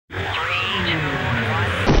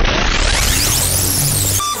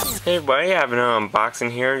Hey everybody, I have an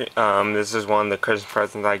unboxing here. This is one of the Christmas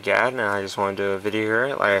presents I got, and I just want to do a video here.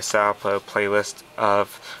 Like I said, I'll put a playlist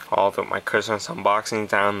of all of my Christmas unboxings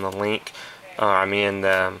down in the link. You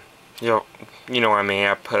know what I mean.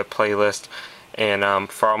 I put a playlist, and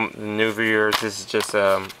for the new viewers, this is just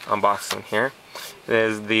unboxing here.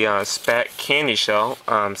 This is the Speck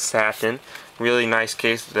CandyShell Satin. Really nice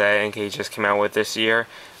case that NK just came out with this year.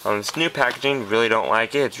 This new packaging, really don't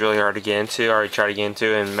like it. It's really hard to get into. I already tried to get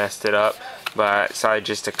into it and messed it up, but I decided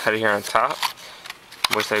just to cut it here on top.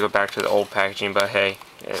 Wish they go back to the old packaging, but hey,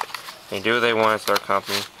 they do what they want. It's their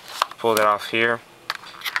company. Pull that off here.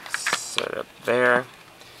 Set it up there.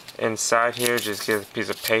 Inside here, just get a piece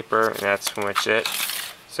of paper, and that's pretty much it.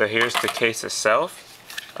 So here's the case itself.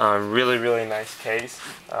 Really nice case.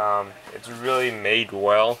 It's really made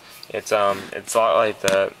well. It's a lot like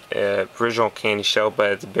the original CandyShell,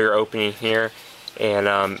 but it's a bigger opening here, and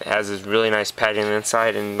it has this really nice padding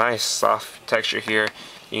inside and nice soft texture here.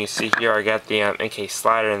 You can see here I got the NK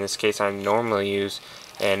slider in this case I normally use,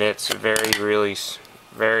 and it's very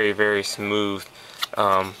smooth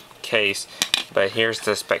case. But here's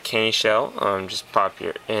the Speck CandyShell. Just pop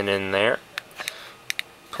your in there.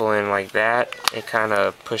 Pull in like that and kind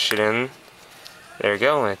of push it in. There you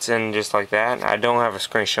go, it's in just like that. I don't have a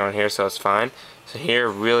screen showing here, so it's fine. So here,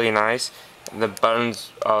 really nice. The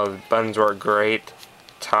buttons work great.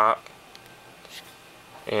 Top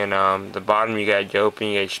and the bottom, you got your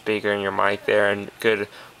opening, you got your speaker and your mic there, and good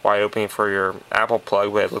wide opening for your Apple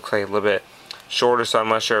plug, but it looks like a little bit shorter, so I'm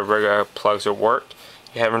not sure if regular plugs will work.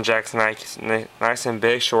 Your headphone jack's nice and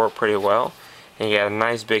big, should work pretty well. And you got a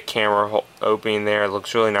nice big camera opening there. It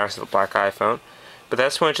looks really nice with the black iPhone. But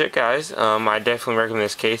that's pretty much it, guys. I definitely recommend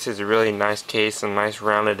this case. It's a really nice case, a nice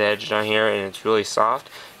rounded edge down here, and it's really soft.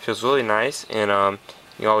 Feels really nice. And you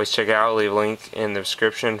can always check it out. I'll leave a link in the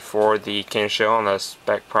description for the CandyShell on the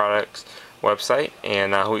Speck Products website.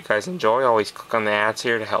 And I hope you guys enjoy. Always click on the ads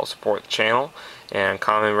here to help support the channel. And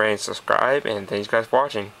comment, rate, and subscribe. And thanks guys for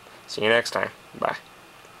watching. See you next time. Bye.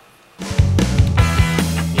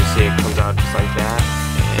 See, it comes out just like that.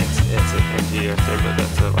 It's an empty right there, but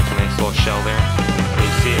that's like a nice little shell there. And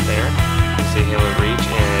you see it there. You see it will reach,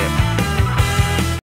 and